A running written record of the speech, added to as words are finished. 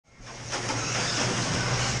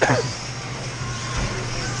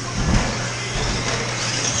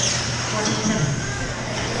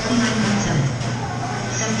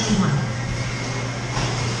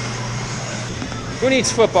Who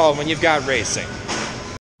needs football when you've got racing?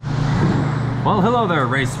 Well, hello there,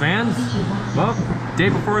 race fans. Well, day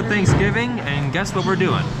before Thanksgiving, and guess what we're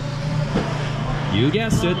doing? You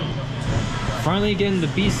guessed it. Finally getting the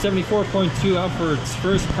Beast 74.2 out for its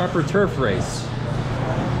first proper turf race.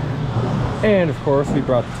 And of course, we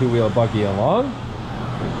brought the two-wheel buggy along.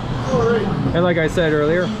 And like I said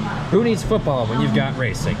earlier, who needs football when you've got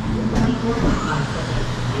racing?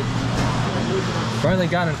 Finally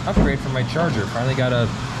got an upgrade for my charger. Finally got a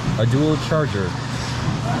dual charger.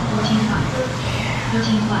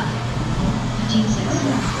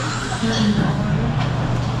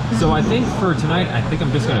 So I think for tonight, I think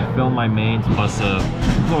I'm just going to film my mains plus a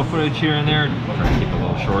little footage here and there. Try to keep it a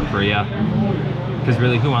little short for you. Because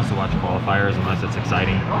really, who wants to watch qualifiers unless it's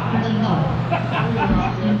exciting?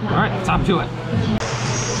 Alright, let's hop to it.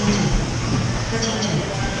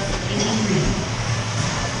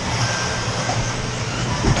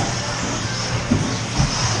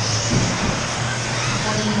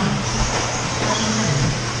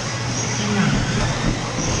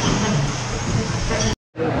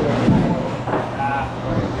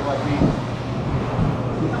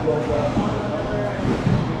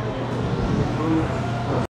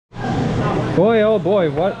 Boy, oh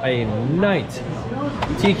boy, what a night.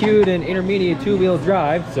 TQ'd an intermediate two-wheel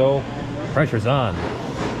drive, so pressure's on.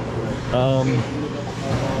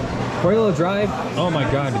 Four-wheel drive, oh my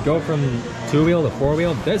god, to go from two-wheel to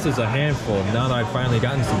four-wheel, this is a handful now that I've finally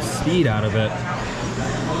gotten some speed out of it.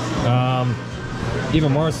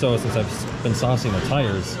 Even more so since I've been saucing the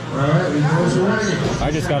tires.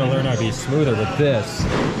 I just gotta learn how to be smoother with this.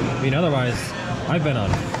 I mean, otherwise, I've been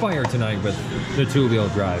on fire tonight with the two-wheel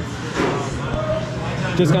drive.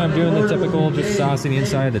 Just kind of doing the typical, just saucing the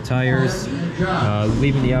inside of the tires,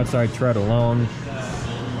 leaving the outside tread alone.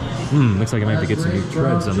 Looks like I might have to get some new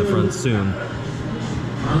treads on the front soon.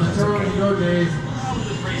 That's okay.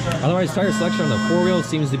 Otherwise, tire selection on the four-wheel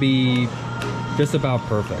seems to be just about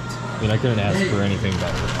perfect. I mean, I couldn't ask for anything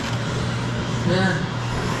better.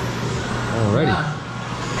 Alrighty.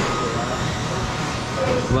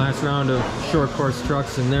 Last round of short course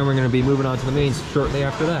trucks, and then we're going to be moving on to the mains shortly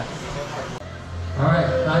after that. Alright,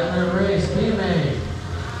 5-minute race, teammate.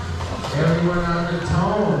 Everyone on the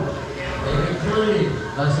tone. Make it clean.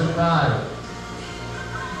 Less than 5.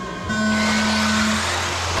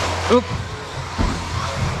 Oop.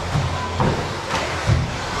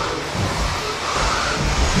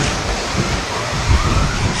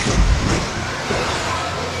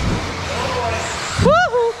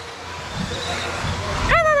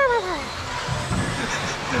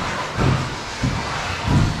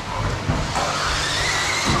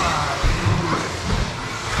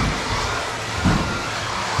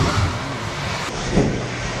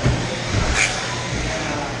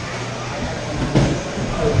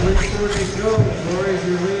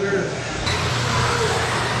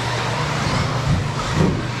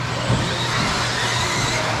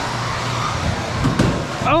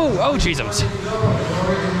 Oh, Jesus.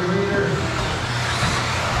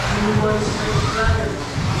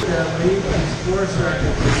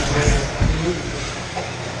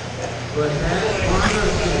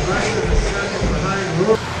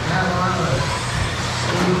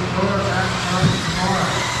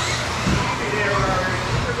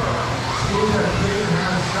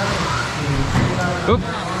 Oop.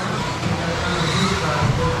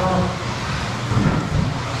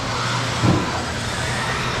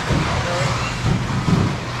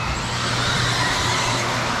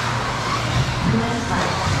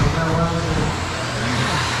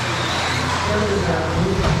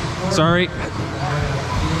 Sorry.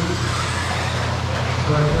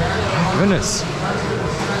 Goodness.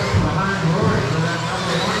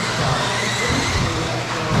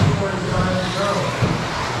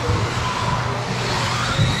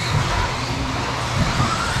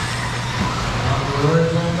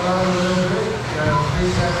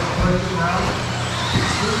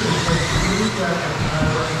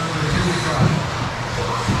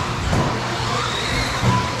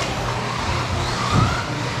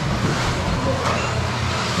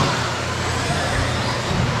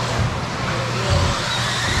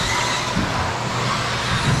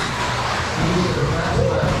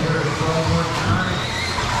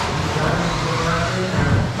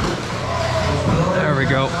 There we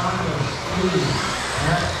go.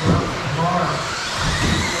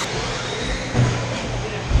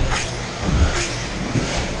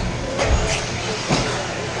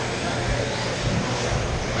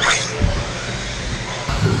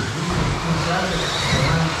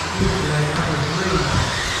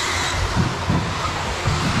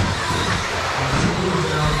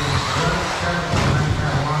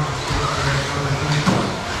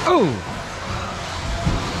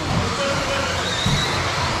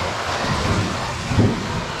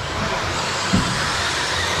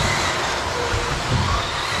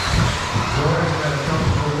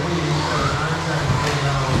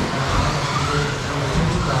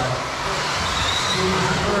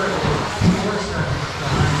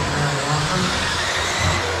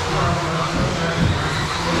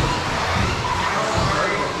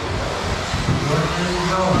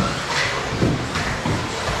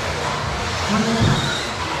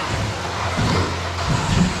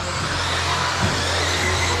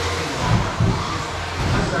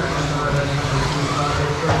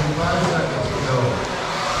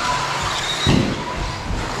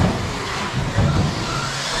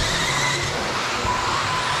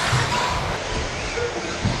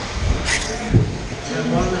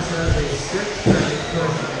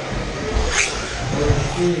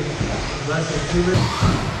 Less than 2 minutes.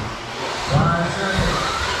 5 seconds.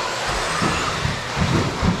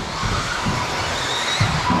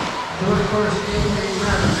 Your first game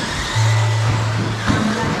minutes.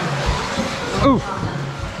 Ooh.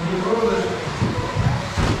 Can you roll it?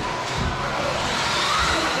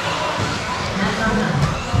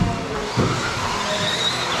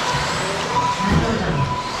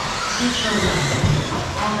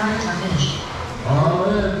 All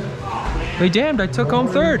in. Be damned, I took home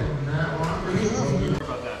third.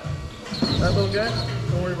 That little guy?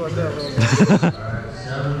 Don't worry about that little guy. Alright,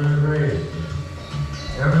 7-minute race.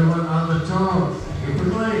 Everyone on the tone. Keep it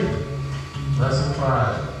late. Lesson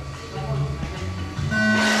 5.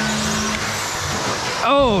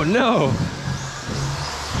 Oh no!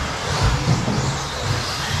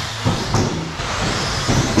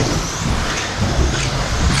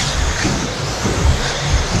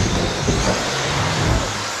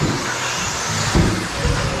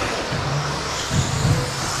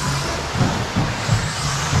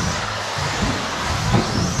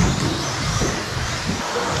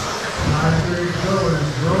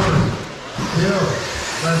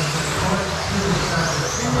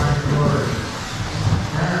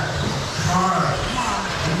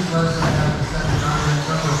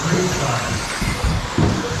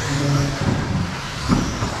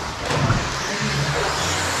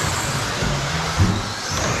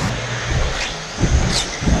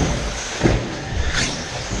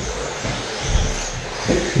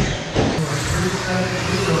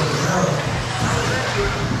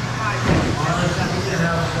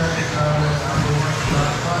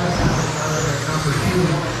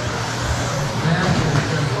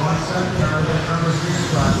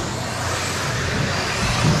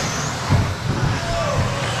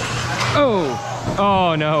 Oh!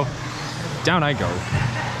 Oh no. Down I go.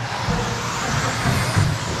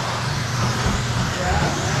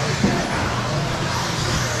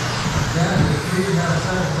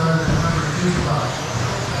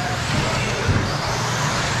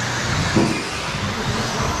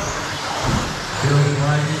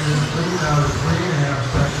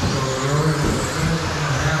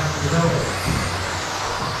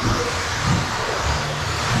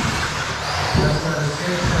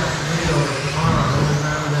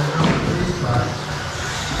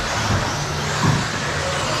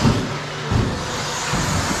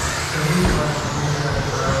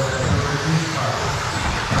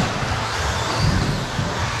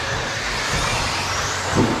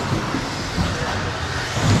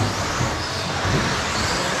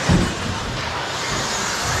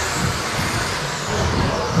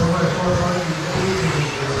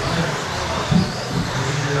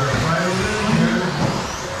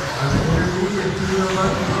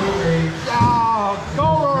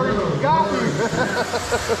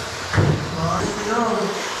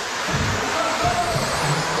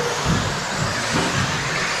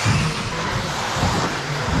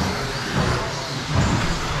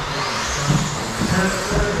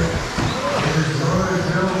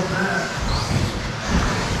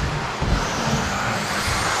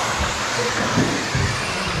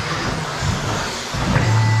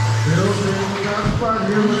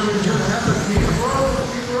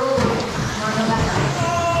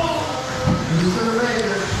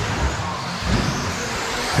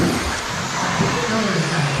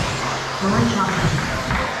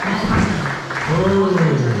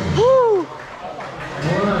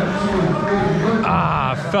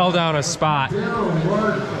 Fell down a spot.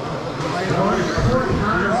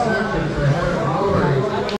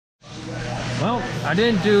 Well, I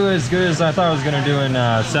didn't do as good as I thought I was going to do in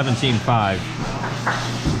 17.5.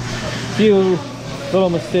 Few little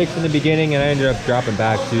mistakes in the beginning and I ended up dropping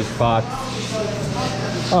back 2 spots.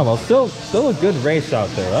 Oh well, still a good race out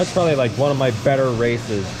there. That's probably like one of my better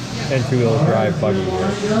races in 2-wheel drive buggy.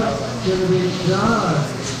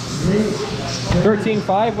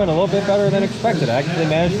 13.5 went a little bit better than expected. I actually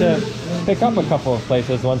managed to pick up a couple of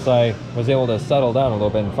places once I was able to settle down a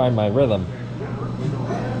little bit and find my rhythm.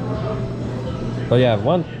 But yeah,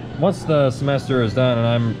 once the semester is done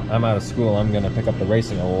and I'm out of school, I'm gonna pick up the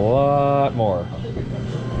racing a lot more.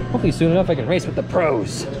 Hopefully soon enough I can race with the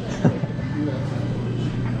pros.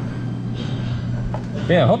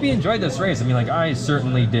 Yeah, I hope you enjoyed this race. I mean, like, I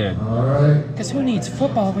certainly did. All right. Because who needs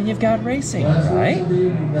football when you've got racing, Last right? race of the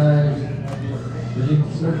evening, guys. We need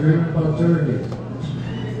to start dreaming about turkey.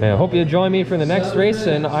 Yeah, I hope you join me for the next race,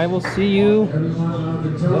 and I will see you Everyone on the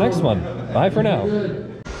in toe. the next one. Bye for now. Good.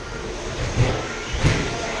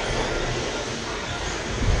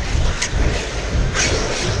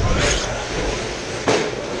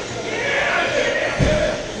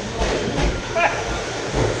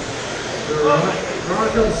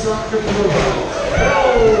 Soccer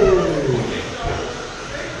Pro.